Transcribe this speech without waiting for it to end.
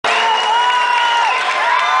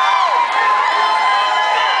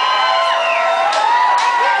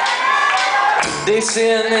They say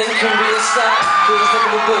an end can be a start. Feels like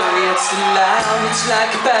a bird, it's too loud. It's like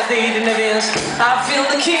a bad day in evidence. I feel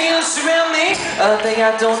the chaos surround me. A thing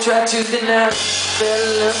I don't try to deny. Better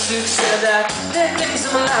learn to accept that there are things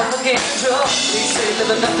in my life I can't control. They say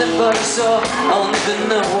living nothing but a soul. I don't even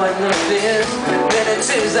know what love is. Many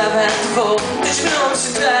tears I've had to fall. Did you know I'm so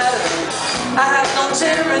glad? I have no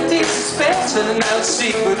terror and deep suspense. Filling out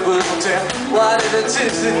secret words will tell whatever it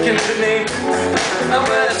is that can be me. I'm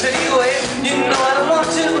gonna take you away. You know I don't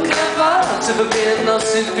want to, but clever to forbid no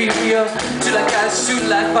superior. To like ice, to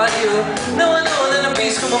like fire. No, I know that a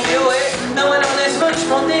beast come on your way. No, I know there's much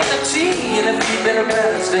more dignity in a beat than a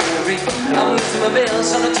man's victory. I'm losing my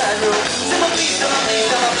balance on the tightrope. To my beat, to my beat,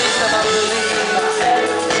 to my beat, to my belief.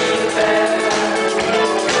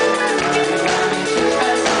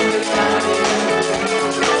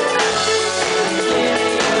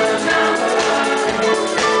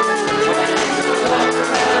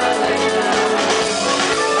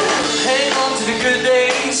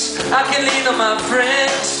 I can lean on my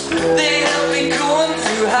friends. They help me going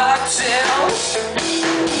through hard times.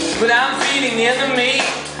 But I'm feeding the enemy.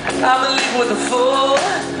 I'm a league with a fool.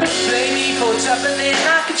 Blame me for jumping in.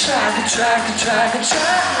 I can try.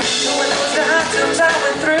 Knowing those the hard times I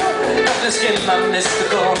went through. I'm just getting my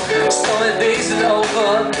mystical. Stormy days are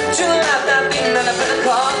over. Chill out that thing that I better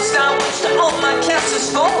call. I watched all my castles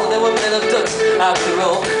fall. They were better ducks after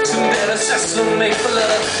all. Some better sex to make for love.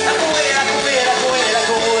 I go away.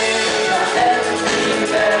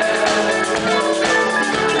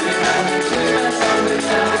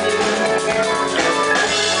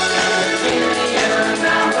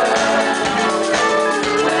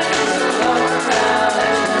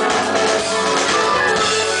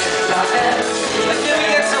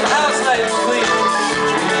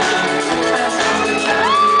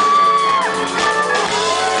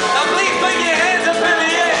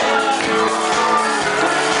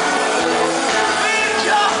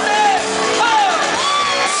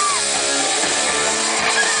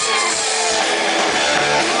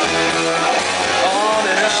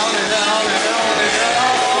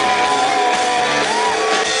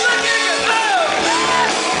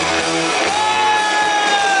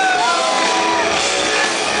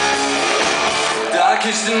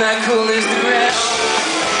 Darkest and night, cool is the ground.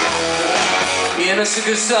 Innocent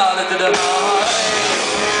and solid to the heart.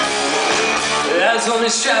 As only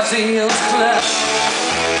strives the hills cloud.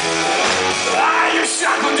 You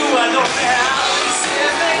shot, but do I know how? You say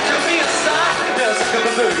I make you feel soft. There's a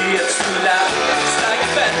couple birdie, it's too loud. It's like a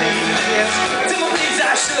bad day in the dance. To my knees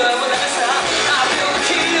I should, but then it's not. I feel the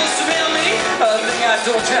chaos around me. A thing I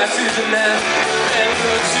don't try to deny. And